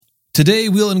Today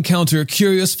we'll encounter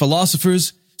curious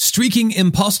philosophers, streaking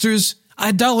imposters,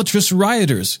 idolatrous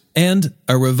rioters, and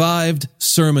a revived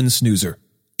sermon snoozer.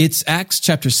 It's Acts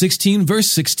chapter 16, verse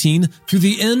 16 through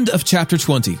the end of chapter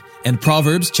 20 and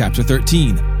Proverbs chapter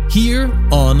 13, here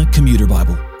on Commuter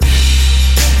Bible.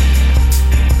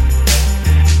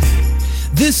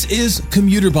 This is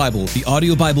Commuter Bible, the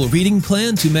audio Bible reading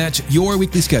plan to match your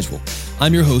weekly schedule.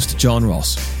 I'm your host, John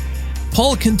Ross.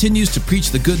 Paul continues to preach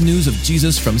the good news of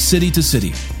Jesus from city to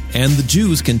city, and the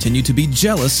Jews continue to be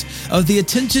jealous of the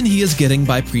attention he is getting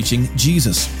by preaching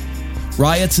Jesus.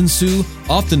 Riots ensue,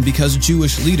 often because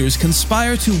Jewish leaders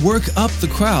conspire to work up the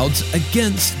crowds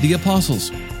against the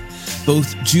apostles.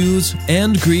 Both Jews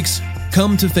and Greeks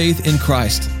come to faith in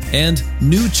Christ, and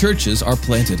new churches are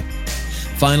planted.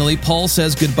 Finally, Paul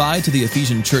says goodbye to the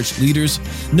Ephesian church leaders,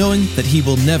 knowing that he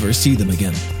will never see them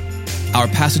again. Our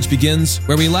passage begins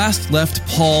where we last left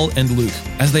Paul and Luke,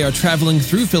 as they are traveling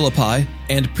through Philippi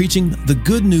and preaching the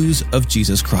good news of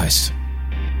Jesus Christ.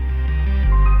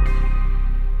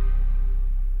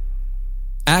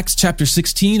 Acts chapter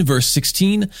 16, verse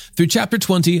 16 through chapter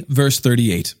 20, verse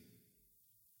 38.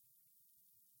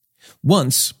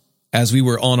 Once, as we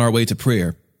were on our way to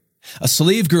prayer, a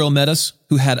slave girl met us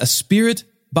who had a spirit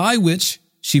by which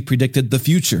she predicted the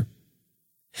future.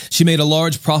 She made a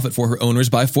large profit for her owners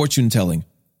by fortune-telling.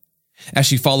 As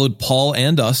she followed Paul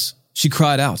and us, she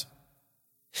cried out,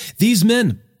 "These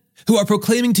men who are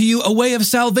proclaiming to you a way of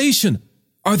salvation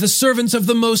are the servants of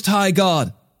the Most High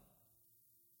God."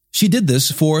 She did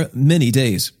this for many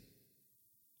days.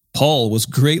 Paul was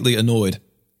greatly annoyed.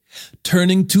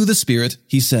 Turning to the spirit,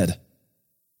 he said,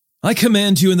 "I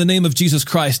command you in the name of Jesus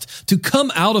Christ to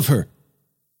come out of her."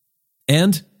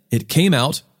 And it came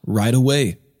out right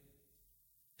away.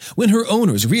 When her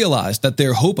owners realized that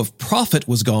their hope of profit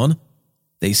was gone,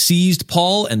 they seized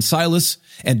Paul and Silas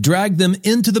and dragged them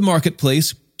into the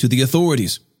marketplace to the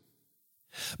authorities.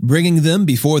 Bringing them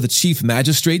before the chief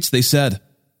magistrates, they said,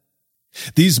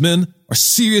 "These men are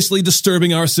seriously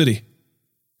disturbing our city.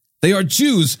 They are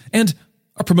Jews and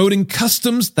are promoting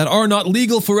customs that are not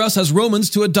legal for us as Romans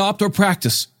to adopt or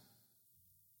practice."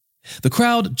 The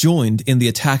crowd joined in the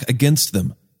attack against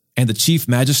them, and the chief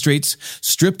magistrates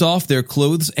stripped off their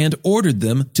clothes and ordered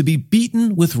them to be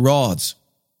beaten with rods.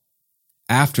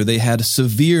 After they had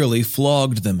severely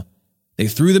flogged them, they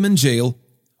threw them in jail,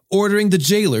 ordering the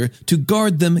jailer to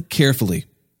guard them carefully.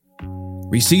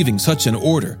 Receiving such an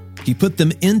order, he put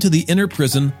them into the inner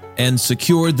prison and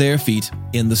secured their feet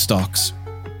in the stocks.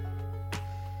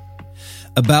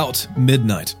 About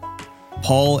midnight,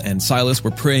 Paul and Silas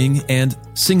were praying and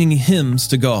singing hymns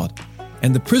to God,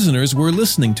 and the prisoners were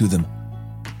listening to them.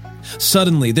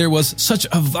 Suddenly, there was such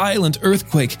a violent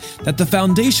earthquake that the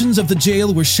foundations of the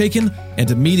jail were shaken, and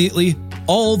immediately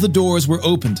all the doors were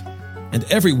opened, and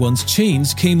everyone's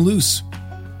chains came loose.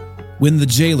 When the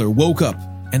jailer woke up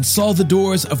and saw the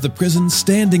doors of the prison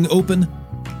standing open,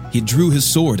 he drew his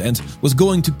sword and was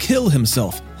going to kill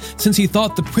himself, since he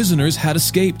thought the prisoners had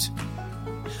escaped.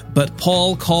 But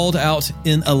Paul called out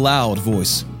in a loud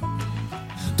voice,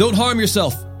 "Don't harm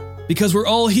yourself, because we're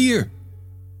all here."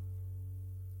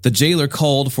 The jailer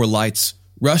called for lights,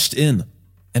 rushed in,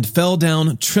 and fell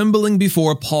down trembling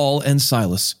before Paul and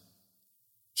Silas.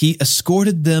 He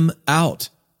escorted them out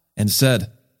and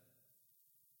said,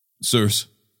 "Sirs,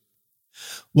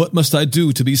 what must I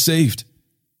do to be saved?"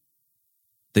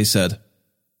 They said,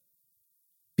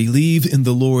 "Believe in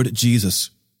the Lord Jesus,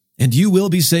 and you will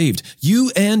be saved,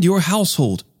 you and your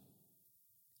household."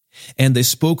 And they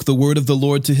spoke the word of the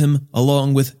Lord to him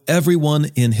along with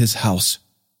everyone in his house.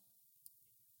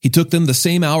 He took them the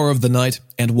same hour of the night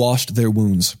and washed their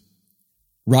wounds.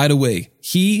 Right away,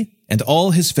 he and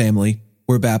all his family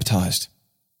were baptized.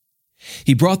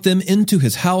 He brought them into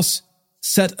his house,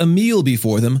 set a meal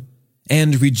before them,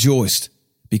 and rejoiced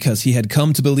because he had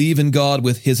come to believe in God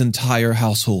with his entire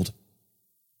household.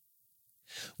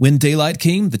 When daylight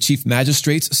came, the chief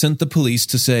magistrates sent the police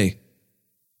to say,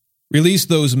 "Release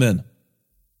those men."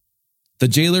 The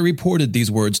jailer reported these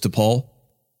words to Paul.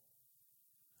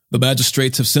 "The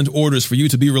magistrates have sent orders for you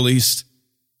to be released,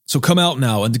 so come out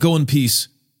now and go in peace."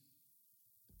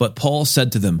 But Paul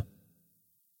said to them,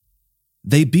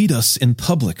 "They beat us in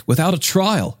public without a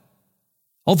trial,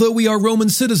 although we are Roman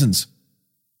citizens,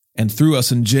 and threw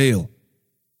us in jail.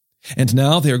 And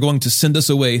now they are going to send us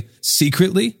away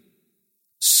secretly?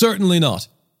 Certainly not.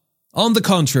 On the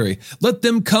contrary, let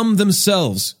them come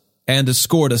themselves and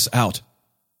escort us out."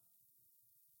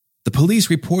 The police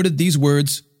reported these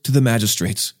words to the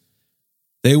magistrates.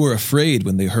 They were afraid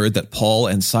when they heard that Paul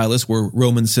and Silas were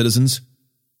Roman citizens.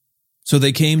 So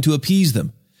they came to appease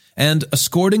them, and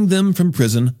escorting them from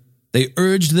prison, they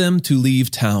urged them to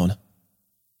leave town.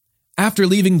 After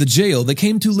leaving the jail, they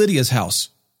came to Lydia's house,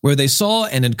 where they saw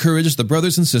and encouraged the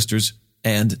brothers and sisters,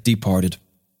 and departed.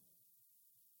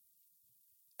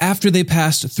 After they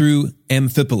passed through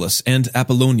Amphipolis and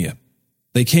Apollonia,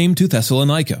 they came to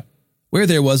Thessalonica, where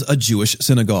there was a Jewish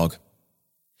synagogue.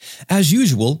 As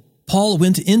usual, Paul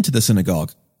went into the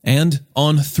synagogue, and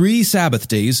on 3 Sabbath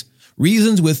days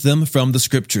reasoned with them from the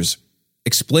Scriptures,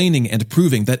 explaining and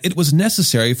proving that it was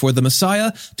necessary for the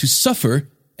Messiah to suffer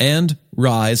and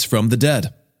rise from the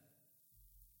dead.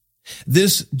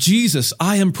 This Jesus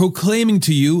I am proclaiming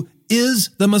to you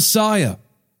is the Messiah.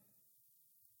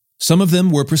 Some of them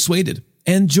were persuaded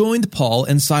and joined Paul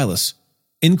and Silas,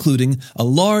 including a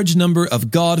large number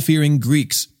of God-fearing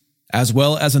Greeks, as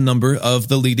well as a number of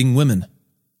the leading women.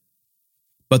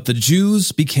 But the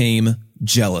Jews became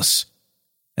jealous,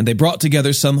 and they brought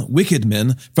together some wicked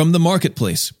men from the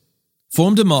marketplace,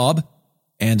 formed a mob,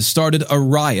 and started a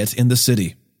riot in the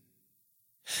city.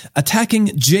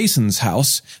 Attacking Jason's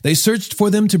house, they searched for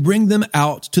them to bring them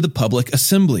out to the public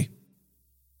assembly.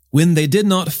 When they did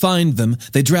not find them,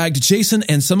 they dragged Jason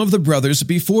and some of the brothers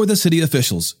before the city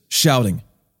officials, shouting,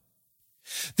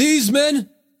 "These men,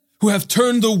 who have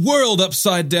turned the world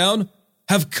upside down,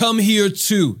 have come here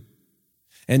too,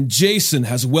 and Jason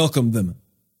has welcomed them.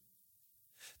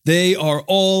 They are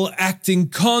all acting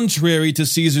contrary to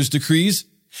Caesar's decrees,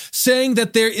 saying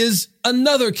that there is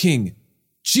another king,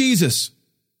 Jesus."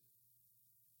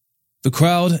 The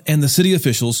crowd and the city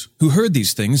officials who heard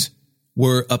these things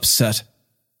were upset.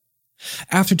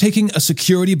 After taking a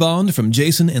security bond from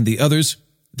Jason and the others,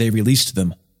 they released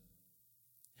them.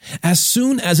 As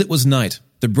soon as it was night,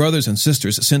 the brothers and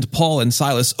sisters sent Paul and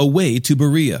Silas away to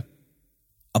Berea.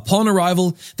 Upon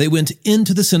arrival, they went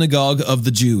into the synagogue of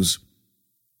the Jews.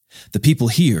 The people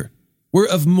here were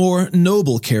of more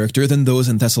noble character than those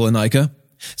in Thessalonica,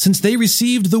 since they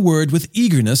received the word with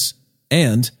eagerness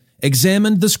and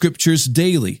examined the Scriptures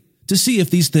daily to see if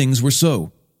these things were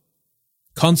so.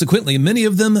 Consequently, many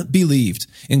of them believed,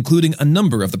 including a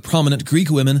number of the prominent Greek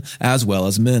women as well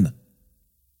as men.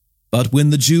 But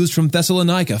when the Jews from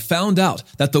Thessalonica found out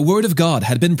that the word of God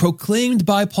had been proclaimed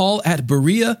by Paul at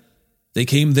Berea, they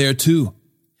came there too,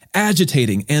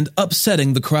 agitating and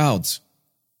upsetting the crowds.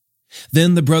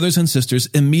 Then the brothers and sisters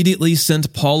immediately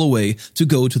sent Paul away to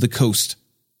go to the coast,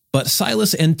 but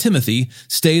Silas and Timothy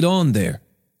stayed on there.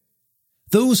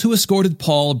 Those who escorted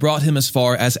Paul brought him as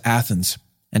far as Athens,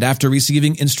 and after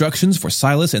receiving instructions for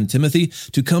Silas and Timothy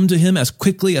to come to him as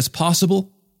quickly as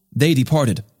possible, they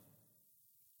departed.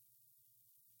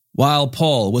 While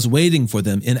Paul was waiting for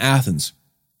them in Athens,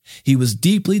 he was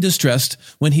deeply distressed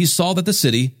when he saw that the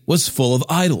city was full of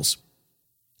idols.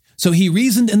 So he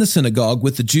reasoned in the synagogue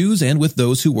with the Jews and with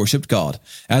those who worshipped God,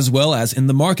 as well as in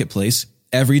the marketplace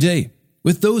every day,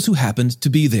 with those who happened to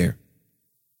be there.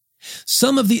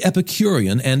 Some of the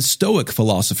Epicurean and Stoic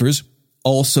philosophers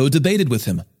also debated with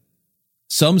him.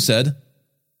 Some said,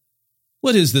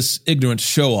 "What is this ignorant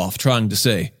show-off trying to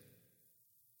say?"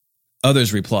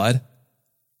 Others replied,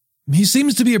 "He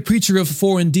seems to be a preacher of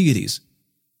foreign deities,"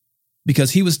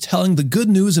 because he was telling the good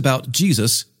news about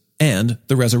Jesus and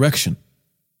the resurrection.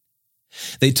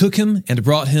 They took him and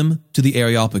brought him to the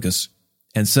Areopagus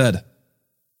and said,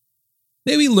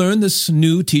 "May we learn this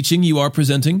new teaching you are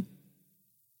presenting?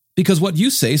 Because what you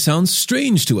say sounds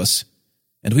strange to us,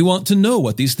 and we want to know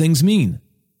what these things mean."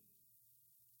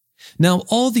 Now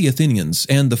all the Athenians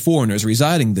and the foreigners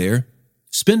residing there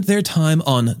spent their time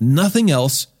on nothing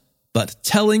else but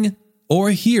telling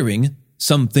or hearing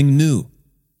something new.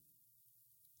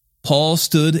 Paul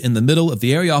stood in the middle of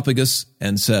the Areopagus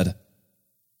and said,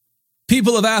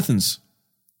 "People of Athens,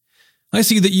 I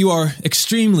see that you are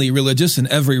extremely religious in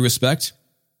every respect.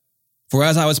 For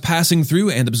as I was passing through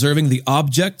and observing the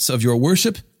objects of your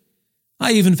worship,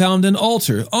 I even found an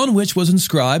altar on which was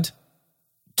inscribed,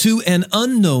 'To an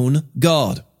unknown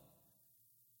God.'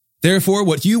 Therefore,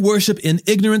 what you worship in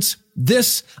ignorance,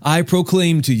 this I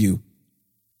proclaim to you.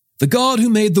 The God who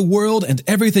made the world and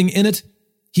everything in it,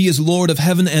 he is Lord of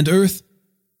heaven and earth,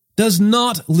 does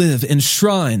not live in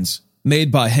shrines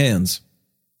made by hands.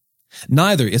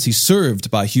 Neither is he served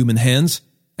by human hands,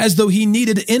 as though he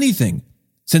needed anything,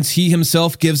 since he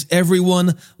himself gives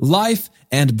everyone life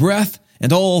and breath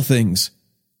and all things.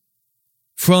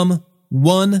 From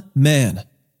one man,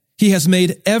 he has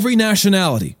made every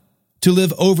nationality to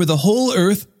live over the whole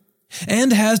earth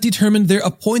and has determined their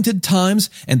appointed times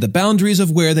and the boundaries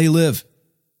of where they live.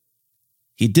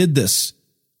 He did this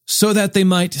so that they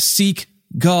might seek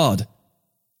God,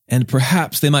 and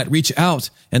perhaps they might reach out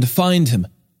and find him,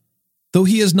 though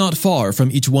he is not far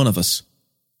from each one of us.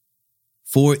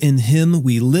 For in him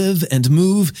we live and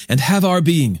move and have our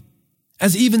being,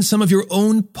 as even some of your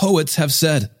own poets have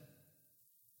said.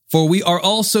 For we are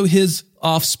also his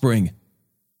offspring.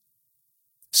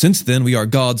 Since then we are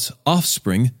God's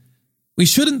offspring, we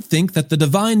shouldn't think that the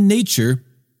divine nature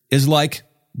is like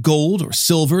gold or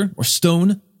silver or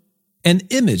stone, an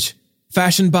image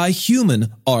fashioned by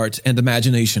human art and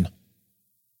imagination.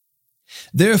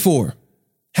 Therefore,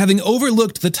 having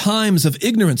overlooked the times of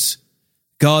ignorance,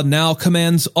 God now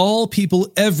commands all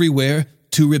people everywhere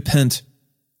to repent,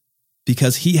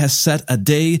 because he has set a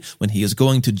day when he is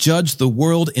going to judge the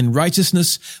world in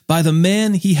righteousness by the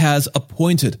man he has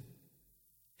appointed.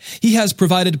 He has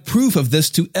provided proof of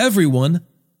this to everyone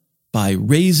by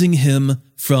raising him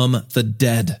from the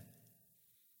dead.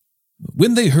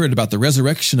 When they heard about the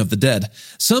resurrection of the dead,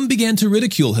 some began to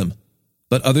ridicule him,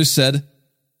 but others said,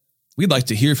 "We'd like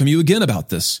to hear from you again about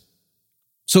this."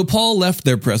 So Paul left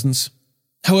their presence.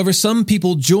 However, some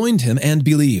people joined him and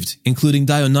believed, including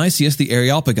Dionysius the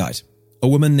Areopagite, a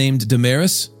woman named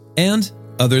Damaris, and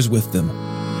others with them.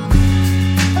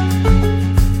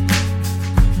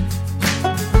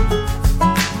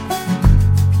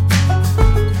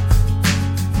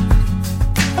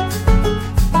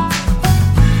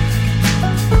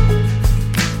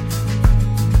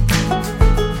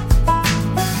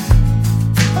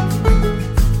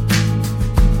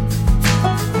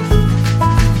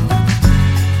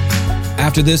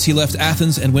 After this, he left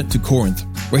Athens and went to Corinth,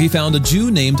 where he found a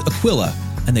Jew named Aquila,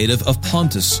 a native of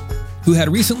Pontus, who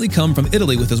had recently come from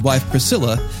Italy with his wife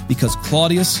Priscilla because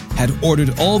Claudius had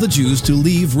ordered all the Jews to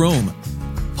leave Rome.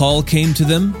 Paul came to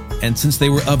them, and since they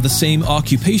were of the same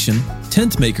occupation,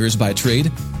 tent makers by trade,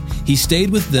 he stayed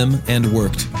with them and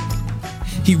worked.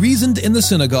 He reasoned in the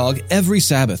synagogue every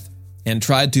Sabbath and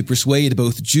tried to persuade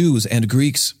both Jews and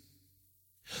Greeks.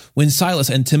 When Silas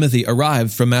and Timothy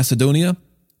arrived from Macedonia,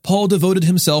 Paul devoted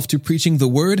himself to preaching the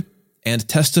word and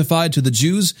testified to the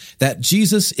Jews that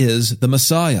Jesus is the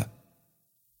Messiah.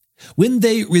 When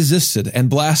they resisted and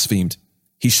blasphemed,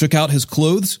 he shook out his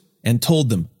clothes and told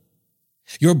them,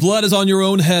 "Your blood is on your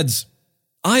own heads.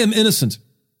 I am innocent.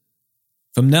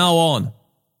 From now on,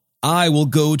 I will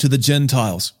go to the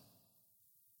Gentiles."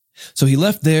 So he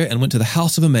left there and went to the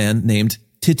house of a man named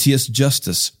Titius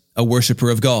Justus, a worshiper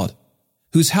of God,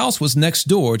 whose house was next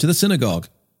door to the synagogue.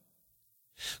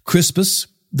 Crispus,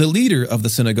 the leader of the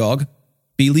synagogue,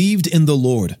 believed in the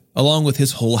Lord, along with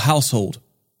his whole household.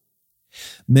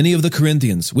 Many of the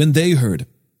Corinthians, when they heard,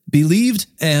 believed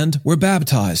and were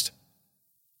baptized.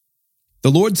 The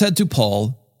Lord said to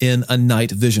Paul in a night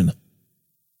vision,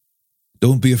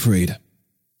 "Don't be afraid,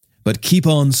 but keep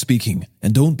on speaking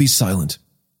and don't be silent,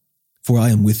 for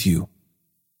I am with you.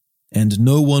 And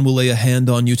no one will lay a hand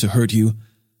on you to hurt you,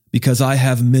 because I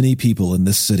have many people in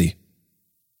this city."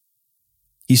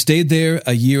 He stayed there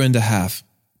 1.5 years,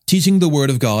 teaching the word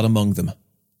of God among them.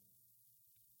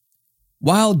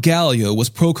 While Gallio was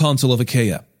proconsul of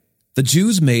Achaia, the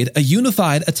Jews made a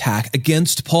unified attack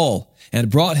against Paul and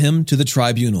brought him to the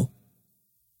tribunal.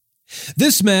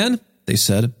 "This man," they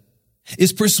said,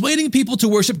 "is persuading people to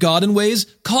worship God in ways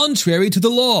contrary to the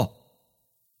law."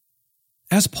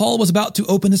 As Paul was about to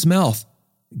open his mouth,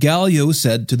 Gallio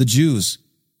said to the Jews,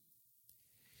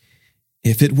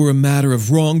 "If it were a matter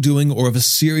of wrongdoing or of a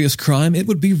serious crime, it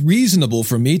would be reasonable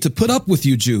for me to put up with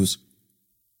you Jews.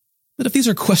 But if these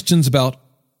are questions about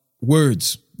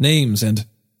words, names, and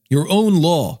your own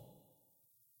law,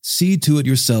 see to it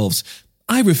yourselves.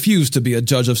 I refuse to be a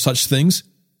judge of such things."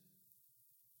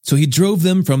 So he drove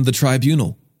them from the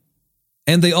tribunal.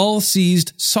 And they all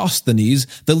seized Sosthenes,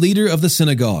 the leader of the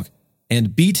synagogue,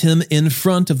 and beat him in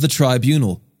front of the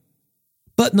tribunal.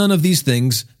 But none of these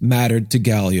things mattered to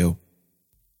Gallio.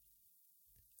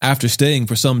 After staying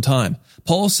for some time,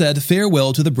 Paul said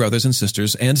farewell to the brothers and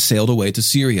sisters and sailed away to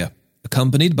Syria,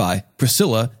 accompanied by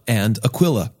Priscilla and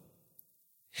Aquila.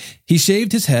 He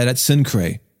shaved his head at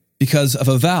Cenchreae because of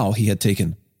a vow he had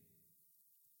taken.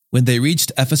 When they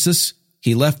reached Ephesus,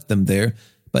 he left them there,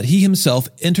 but he himself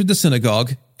entered the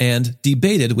synagogue and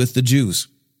debated with the Jews.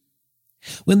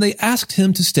 When they asked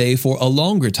him to stay for a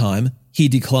longer time, he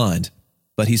declined,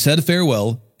 but he said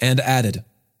farewell and added,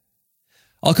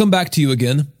 "I'll come back to you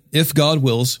again, if God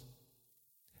wills."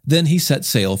 Then he set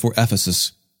sail for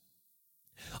Ephesus.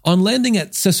 On landing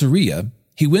at Caesarea,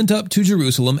 he went up to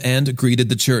Jerusalem and greeted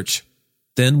the church,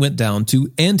 then went down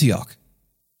to Antioch.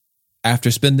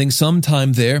 After spending some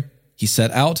time there, he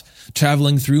set out,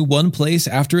 traveling through one place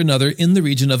after another in the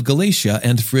region of Galatia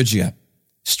and Phrygia,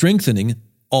 strengthening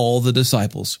all the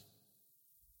disciples.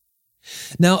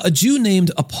 Now a Jew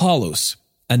named Apollos,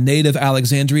 a native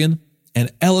Alexandrian, an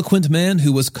eloquent man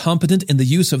who was competent in the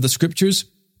use of the scriptures,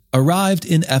 arrived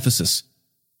in Ephesus.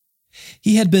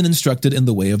 He had been instructed in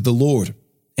the way of the Lord,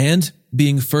 and,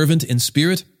 being fervent in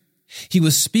spirit, he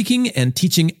was speaking and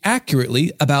teaching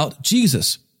accurately about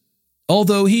Jesus,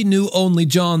 although he knew only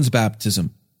John's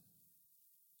baptism.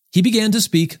 He began to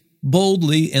speak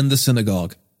boldly in the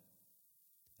synagogue.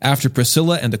 After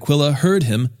Priscilla and Aquila heard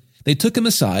him, they took him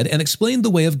aside and explained the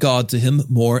way of God to him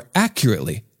more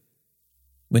accurately.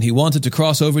 When he wanted to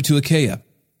cross over to Achaia,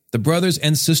 the brothers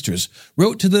and sisters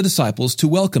wrote to the disciples to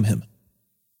welcome him.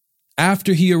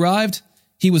 After he arrived,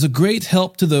 he was a great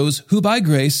help to those who by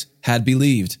grace had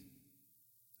believed.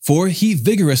 For he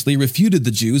vigorously refuted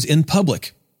the Jews in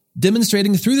public,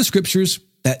 demonstrating through the Scriptures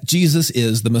that Jesus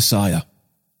is the Messiah.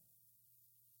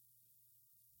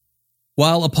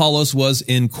 While Apollos was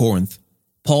in Corinth,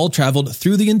 Paul traveled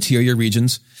through the interior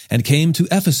regions and came to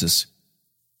Ephesus.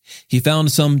 He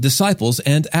found some disciples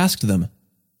and asked them,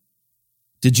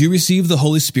 "Did you receive the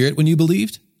Holy Spirit when you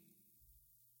believed?"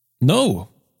 "No,"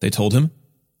 they told him.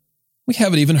 "We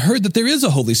haven't even heard that there is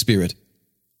a Holy Spirit."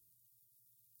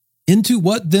 "Into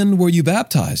what then were you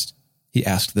baptized?" he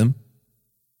asked them.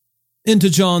 "Into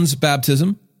John's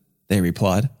baptism," they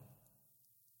replied.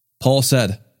 Paul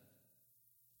said,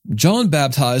 "John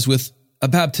baptized with a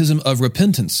baptism of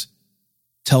repentance,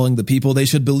 telling the people they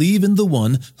should believe in the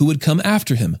one who would come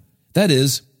after him, that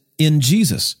is, in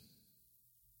Jesus."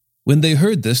 When they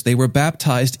heard this, they were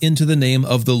baptized into the name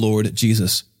of the Lord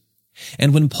Jesus.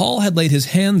 And when Paul had laid his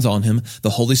hands on him,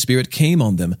 the Holy Spirit came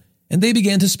on them, and they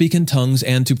began to speak in tongues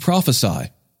and to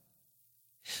prophesy.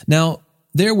 Now,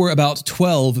 there were about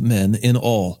 12 men in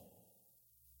all.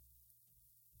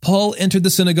 Paul entered the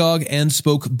synagogue and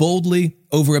spoke boldly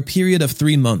over a period of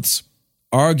 3 months,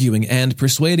 arguing and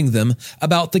persuading them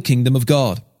about the kingdom of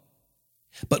God.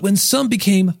 But when some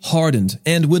became hardened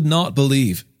and would not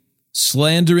believe,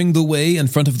 slandering the way in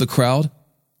front of the crowd,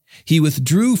 he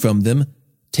withdrew from them,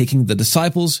 taking the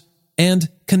disciples, and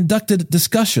conducted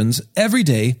discussions every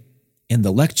day in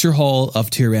the lecture hall of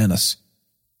Tyrannus.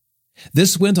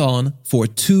 This went on for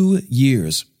 2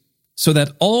 years, so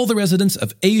that all the residents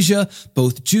of Asia,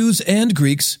 both Jews and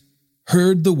Greeks,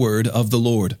 heard the word of the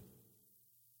Lord.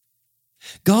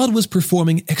 God was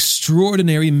performing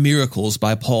extraordinary miracles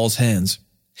by Paul's hands,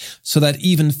 so that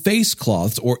even face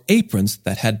cloths or aprons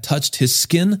that had touched his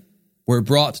skin were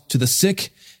brought to the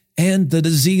sick, and the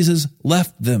diseases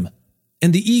left them,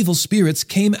 and the evil spirits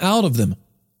came out of them.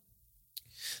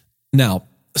 Now,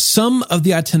 some of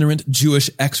the itinerant Jewish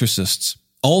exorcists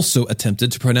also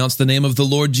attempted to pronounce the name of the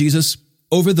Lord Jesus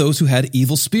over those who had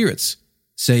evil spirits,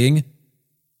 saying,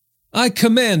 "I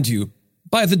command you,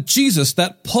 by the Jesus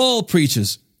that Paul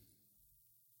preaches."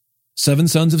 7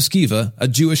 sons of Sceva, a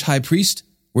Jewish high priest,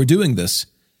 were doing this.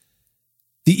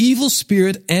 The evil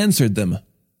spirit answered them,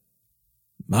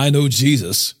 "I know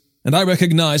Jesus, and I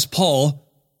recognize Paul,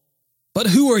 but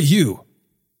who are you?"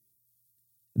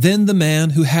 Then the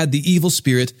man who had the evil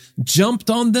spirit jumped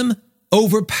on them,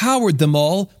 overpowered them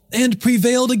all, and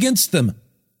prevailed against them,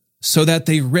 so that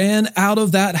they ran out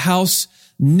of that house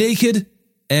naked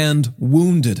and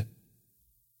wounded.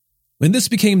 When this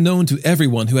became known to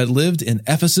everyone who had lived in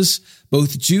Ephesus,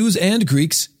 both Jews and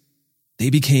Greeks, they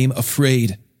became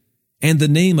afraid, and the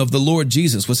name of the Lord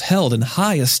Jesus was held in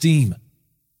high esteem.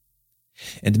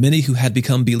 And many who had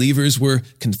become believers were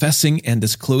confessing and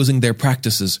disclosing their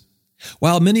practices,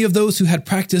 while many of those who had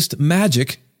practiced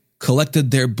magic collected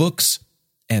their books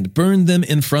and burned them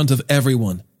in front of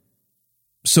everyone.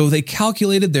 So they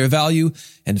calculated their value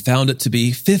and found it to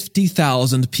be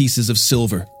 50,000 pieces of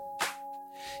silver.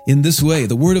 In this way,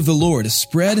 the word of the Lord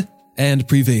spread and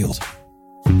prevailed.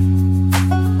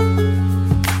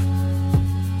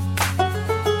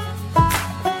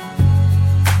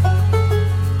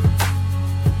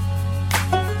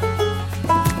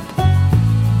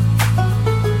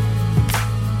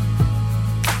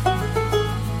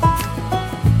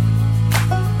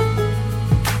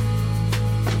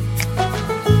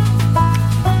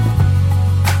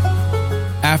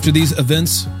 After these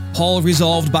events, Paul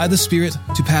resolved by the Spirit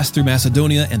to pass through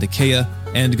Macedonia and Achaia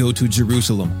and go to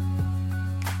Jerusalem.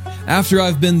 "After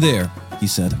I've been there," he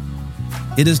said,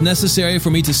 "it is necessary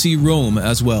for me to see Rome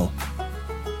as well."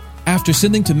 After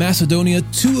sending to Macedonia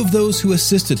 2 of those who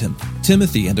assisted him,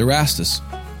 Timothy and Erastus,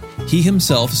 he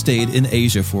himself stayed in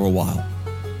Asia for a while.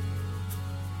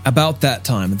 About that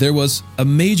time, there was a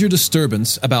major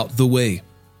disturbance about the way,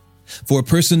 for a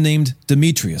person named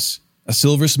Demetrius, a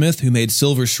silversmith who made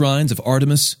silver shrines of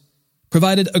Artemis,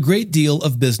 provided a great deal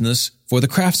of business for the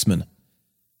craftsmen.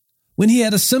 When he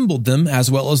had assembled them,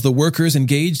 as well as the workers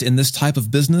engaged in this type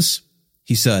of business,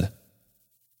 he said,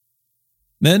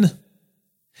 "Men,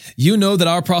 You know that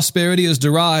our prosperity is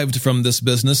derived from this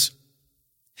business.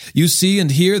 You see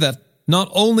and hear that not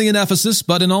only in Ephesus,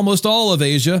 but in almost all of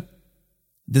Asia,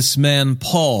 this man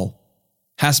Paul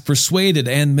has persuaded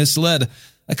and misled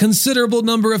a considerable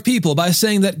number of people by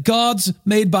saying that gods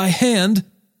made by hand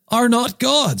are not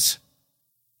gods.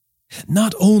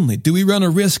 Not only do we run a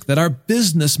risk that our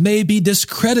business may be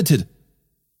discredited,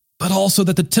 but also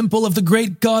that the temple of the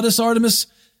great goddess Artemis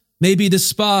may be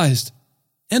despised,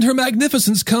 and her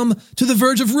magnificence come to the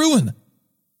verge of ruin,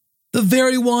 the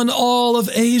very one all of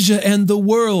Asia and the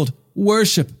world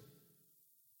worship.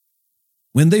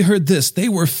 When they heard this, they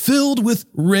were filled with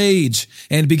rage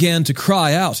and began to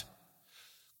cry out,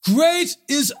 "Great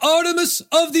is Artemis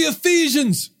of the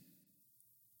Ephesians!"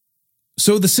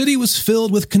 So the city was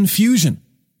filled with confusion,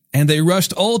 and they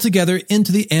rushed all together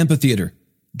into the amphitheater,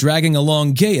 dragging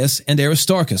along Gaius and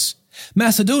Aristarchus,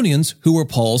 Macedonians who were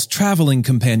Paul's traveling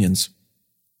companions.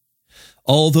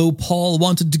 Although Paul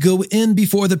wanted to go in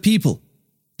before the people,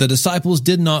 the disciples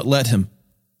did not let him.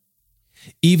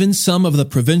 Even some of the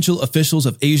provincial officials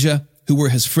of Asia, who were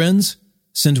his friends,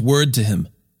 sent word to him,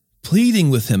 pleading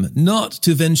with him not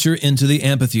to venture into the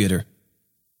amphitheater.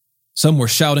 Some were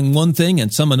shouting one thing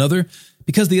and some another,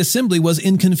 because the assembly was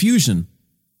in confusion,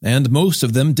 and most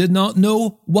of them did not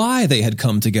know why they had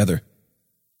come together.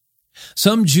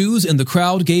 Some Jews in the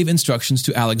crowd gave instructions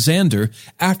to Alexander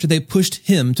after they pushed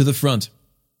him to the front.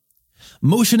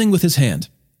 Motioning with his hand,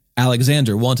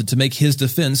 Alexander wanted to make his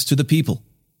defense to the people.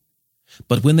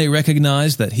 But when they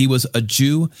recognized that he was a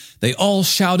Jew, they all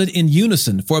shouted in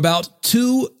unison for about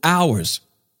 2 hours,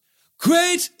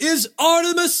 "Great is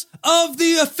Artemis of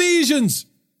the Ephesians!"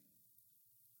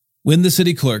 When the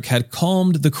city clerk had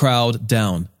calmed the crowd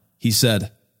down, he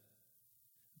said,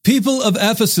 "People of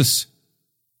Ephesus,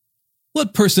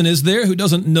 what person is there who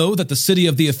doesn't know that the city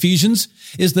of the Ephesians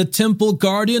is the temple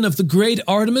guardian of the great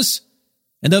Artemis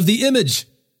and of the image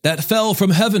that fell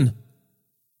from heaven?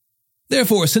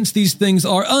 Therefore, since these things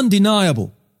are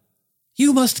undeniable,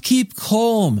 you must keep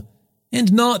calm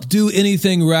and not do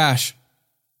anything rash.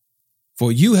 For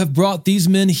you have brought these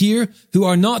men here who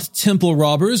are not temple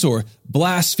robbers or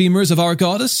blasphemers of our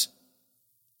goddess.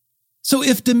 So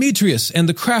if Demetrius and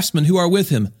the craftsmen who are with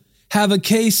him have a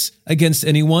case against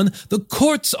anyone, the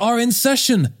courts are in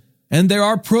session, and there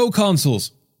are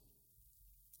proconsuls.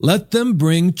 Let them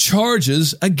bring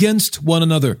charges against one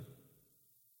another.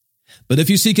 But if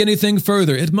you seek anything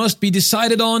further, it must be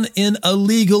decided on in a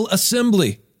legal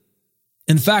assembly.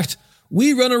 In fact,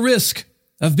 we run a risk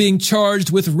of being charged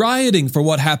with rioting for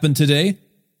what happened today,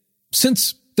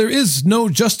 since there is no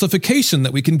justification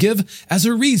that we can give as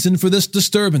a reason for this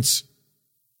disturbance."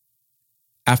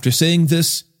 After saying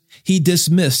this, he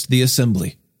dismissed the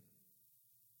assembly.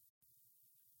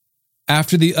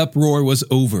 After the uproar was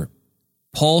over,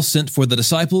 Paul sent for the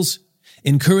disciples,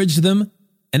 encouraged them,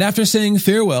 and after saying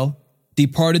farewell,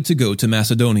 departed to go to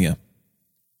Macedonia.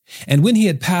 And when he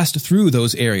had passed through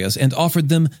those areas and offered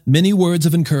them many words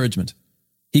of encouragement,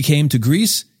 he came to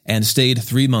Greece and stayed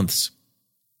 3 months.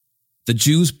 The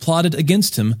Jews plotted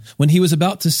against him when he was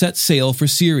about to set sail for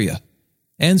Syria,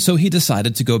 and so he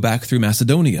decided to go back through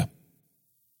Macedonia.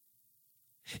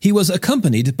 He was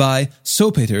accompanied by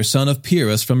Sopater, son of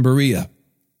Pyrrhus from Berea,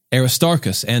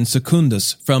 Aristarchus and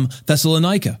Secundus from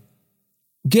Thessalonica,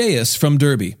 Gaius from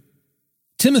Derbe,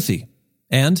 Timothy,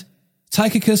 and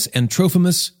Tychicus and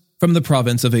Trophimus from the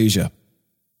province of Asia.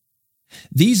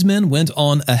 These men went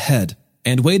on ahead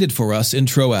and waited for us in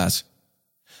Troas,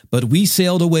 but we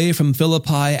sailed away from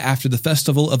Philippi after the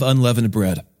festival of unleavened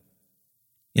bread.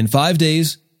 In 5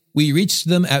 days, we reached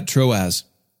them at Troas,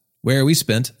 where we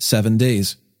spent 7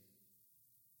 days.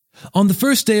 On the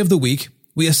first day of the week,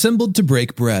 we assembled to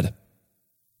break bread.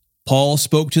 Paul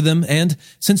spoke to them, and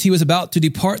since he was about to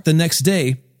depart the next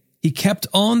day, he kept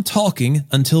on talking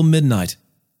until midnight.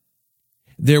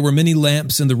 There were many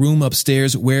lamps in the room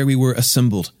upstairs where we were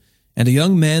assembled, and a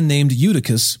young man named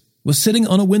Eutychus was sitting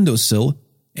on a windowsill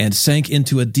and sank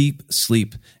into a deep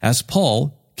sleep as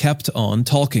Paul kept on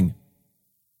talking.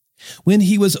 When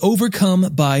he was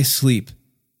overcome by sleep,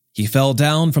 he fell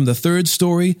down from the 3rd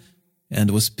story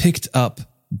and was picked up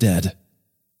dead.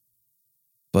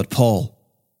 But Paul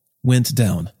went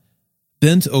down,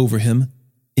 bent over him,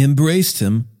 embraced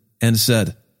him, and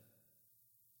said,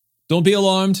 "Don't be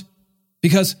alarmed,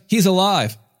 because he's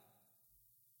alive."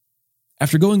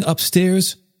 After going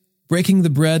upstairs, breaking the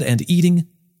bread and eating,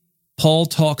 Paul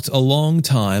talked a long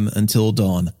time until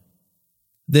dawn.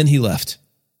 Then he left.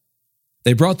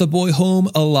 They brought the boy home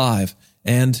alive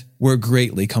and were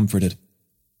greatly comforted.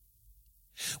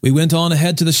 We went on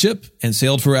ahead to the ship and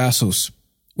sailed for Assos,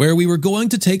 where we were going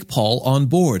to take Paul on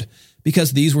board,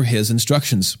 because these were his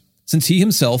instructions, since he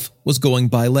himself was going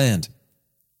by land.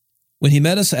 When he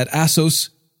met us at Assos,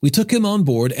 we took him on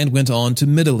board and went on to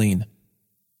Mytilene.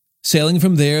 Sailing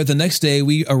from there, the next day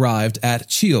we arrived at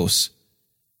Chios.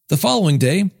 The following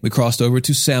day, we crossed over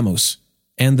to Samos,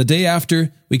 and the day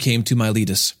after, we came to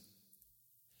Miletus.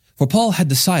 For Paul had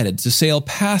decided to sail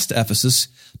past Ephesus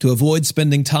to avoid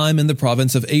spending time in the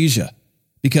province of Asia,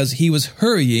 because he was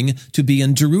hurrying to be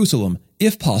in Jerusalem,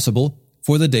 if possible,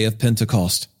 for the day of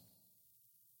Pentecost.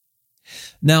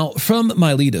 Now, from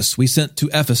Miletus we sent to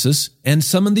Ephesus and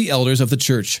summoned the elders of the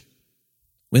church.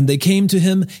 When they came to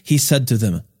him, he said to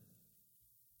them,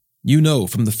 "You know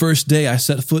from the first day I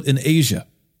set foot in Asia,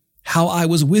 how I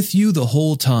was with you the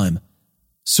whole time,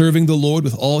 serving the Lord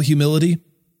with all humility,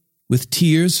 with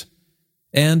tears,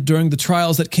 and during the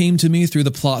trials that came to me through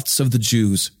the plots of the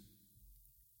Jews.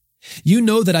 You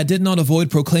know that I did not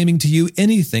avoid proclaiming to you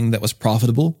anything that was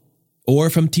profitable, or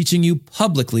from teaching you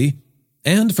publicly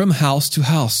and from house to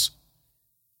house.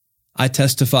 I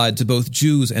testified to both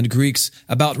Jews and Greeks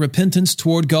about repentance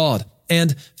toward God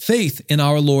and faith in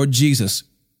our Lord Jesus.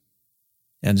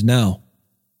 And now,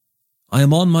 I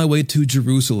am on my way to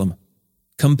Jerusalem,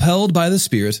 compelled by the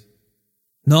Spirit,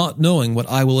 not knowing what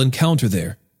I will encounter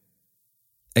there,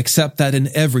 except that in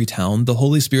every town the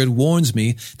Holy Spirit warns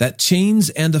me that chains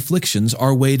and afflictions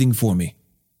are waiting for me.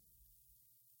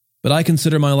 But I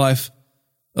consider my life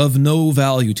of no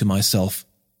value to myself.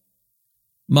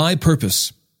 My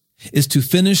purpose is to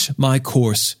finish my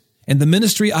course and the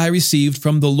ministry I received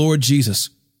from the Lord Jesus,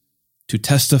 to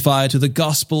testify to the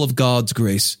gospel of God's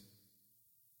grace.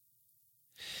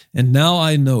 And now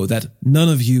I know that none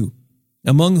of you,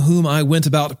 among whom I went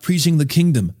about preaching the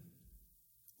kingdom,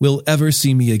 will ever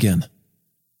see me again.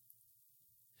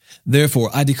 Therefore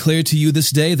I declare to you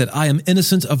this day that I am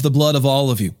innocent of the blood of all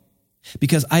of you,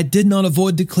 because I did not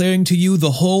avoid declaring to you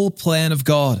the whole plan of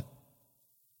God.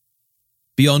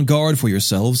 Be on guard for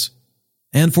yourselves,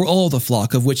 and for all the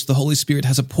flock of which the Holy Spirit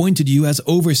has appointed you as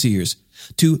overseers,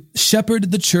 to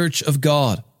shepherd the church of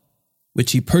God,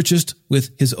 which he purchased with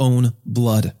his own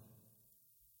blood.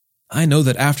 I know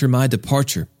that after my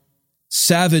departure,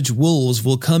 savage wolves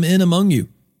will come in among you,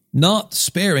 not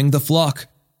sparing the flock.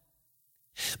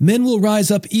 Men will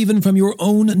rise up even from your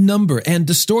own number and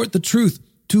distort the truth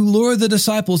to lure the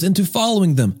disciples into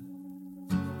following them.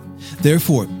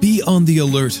 Therefore, be on the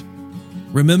alert,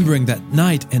 remembering that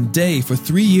night and day for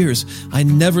 3 years I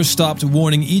never stopped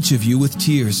warning each of you with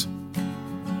tears.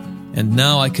 And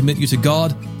now I commit you to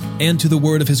God and to the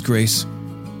word of his grace,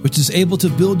 which is able to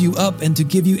build you up and to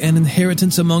give you an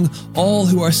inheritance among all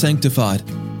who are sanctified.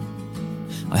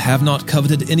 I have not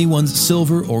coveted anyone's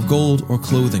silver or gold or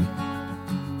clothing.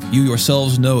 You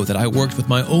yourselves know that I worked with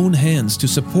my own hands to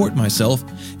support myself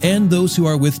and those who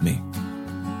are with me.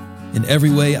 In every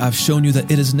way I've shown you that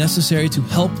it is necessary to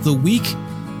help the weak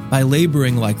by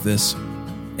laboring like this,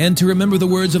 and to remember the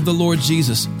words of the Lord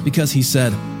Jesus, because he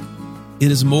said,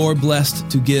 "It is more blessed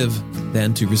to give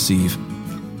than to receive."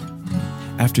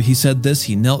 After he said this,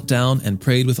 he knelt down and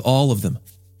prayed with all of them.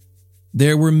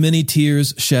 There were many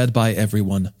tears shed by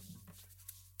everyone.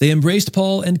 They embraced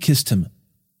Paul and kissed him,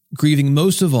 grieving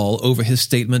most of all over his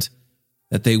statement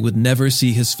that they would never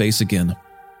see his face again.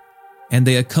 And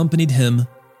they accompanied him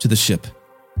to the ship.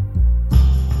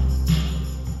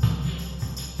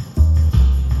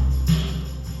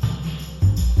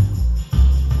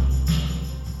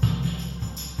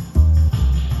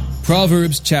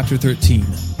 Proverbs chapter 13.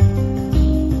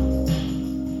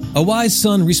 A wise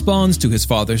son responds to his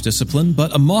father's discipline,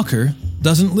 but a mocker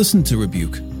doesn't listen to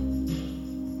rebuke.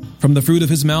 From the fruit of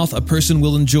his mouth a person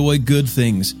will enjoy good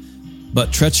things,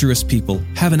 but treacherous people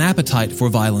have an appetite for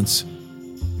violence.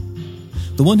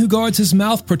 The one who guards his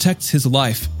mouth protects his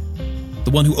life.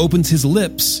 The one who opens his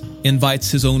lips invites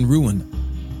his own ruin.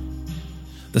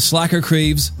 The slacker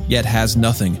craves, yet has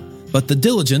nothing, but the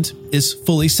diligent is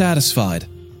fully satisfied.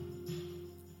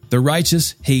 The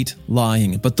righteous hate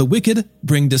lying, but the wicked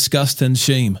bring disgust and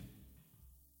shame.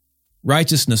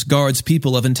 Righteousness guards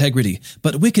people of integrity,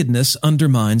 but wickedness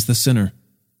undermines the sinner.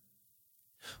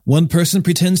 One person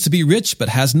pretends to be rich but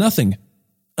has nothing.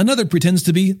 Another pretends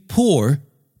to be poor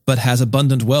but has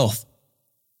abundant wealth.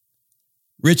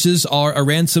 Riches are a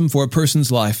ransom for a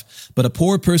person's life, but a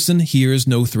poor person hears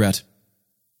no threat.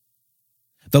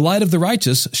 The light of the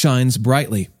righteous shines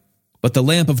brightly, but the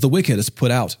lamp of the wicked is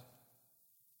put out.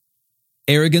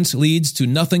 Arrogance leads to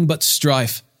nothing but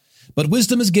strife, but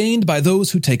wisdom is gained by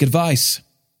those who take advice.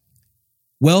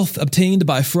 Wealth obtained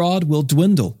by fraud will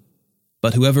dwindle,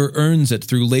 but whoever earns it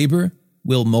through labor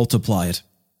will multiply it.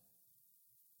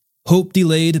 Hope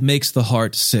delayed makes the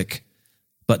heart sick,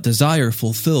 but desire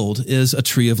fulfilled is a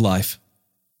tree of life.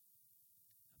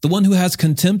 The one who has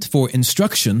contempt for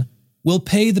instruction will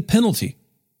pay the penalty,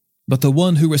 but the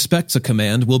one who respects a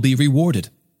command will be rewarded.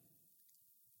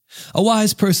 A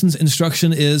wise person's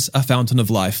instruction is a fountain of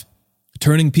life,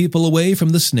 turning people away from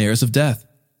the snares of death.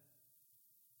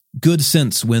 Good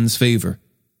sense wins favor,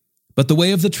 but the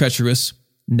way of the treacherous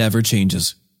never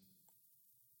changes.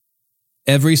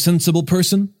 Every sensible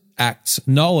person acts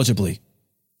knowledgeably,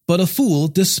 but a fool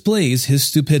displays his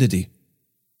stupidity.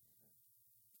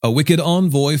 A wicked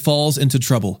envoy falls into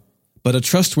trouble, but a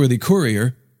trustworthy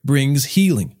courier brings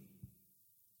healing.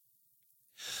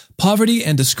 Poverty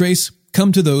and disgrace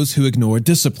come to those who ignore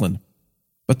discipline,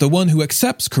 but the one who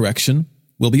accepts correction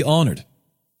will be honored.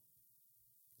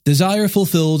 Desire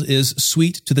fulfilled is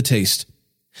sweet to the taste,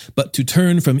 but to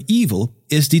turn from evil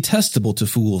is detestable to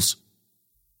fools.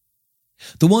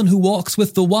 The one who walks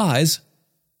with the wise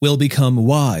will become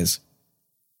wise,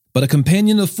 but a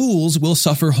companion of fools will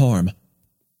suffer harm.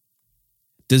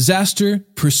 Disaster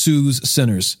pursues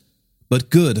sinners,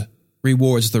 but good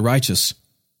rewards the righteous.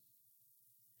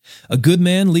 A good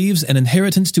man leaves an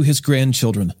inheritance to his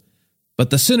grandchildren, but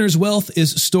the sinner's wealth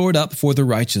is stored up for the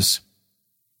righteous.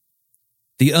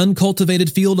 The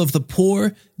uncultivated field of the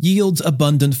poor yields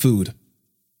abundant food,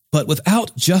 but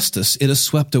without justice it is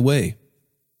swept away.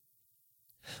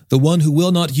 The one who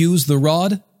will not use the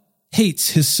rod hates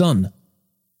his son,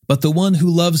 but the one who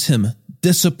loves him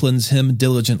disciplines him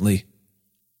diligently.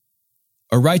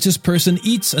 A righteous person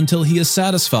eats until he is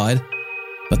satisfied,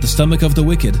 but the stomach of the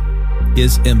wicked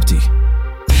is empty.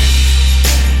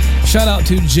 Shout out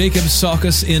to Jacob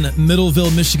Saukus in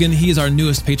Middleville, Michigan. He is our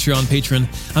newest Patreon patron.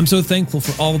 I'm so thankful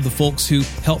for all of the folks who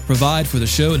help provide for the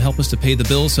show and help us to pay the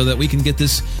bills so that we can get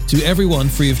this to everyone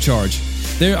free of charge.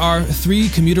 There are 3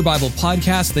 Commuter Bible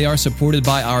podcasts. They are supported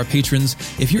by our patrons.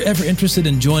 If you're ever interested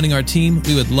in joining our team,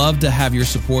 we would love to have your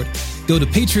support. Go to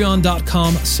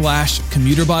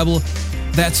patreon.com/commuterbible.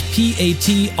 That's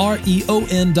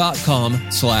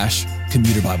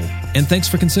patreon.com/commuterbible. And thanks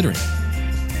for considering.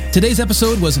 Today's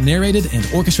episode was narrated and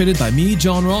orchestrated by me,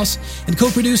 John Ross, and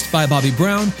co-produced by Bobby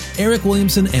Brown, Eric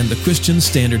Williamson, and the Christian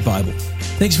Standard Bible.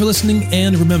 Thanks for listening,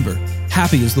 and remember,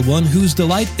 happy is the one whose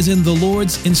delight is in the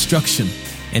Lord's instruction,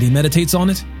 and he meditates on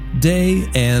it day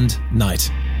and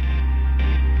night.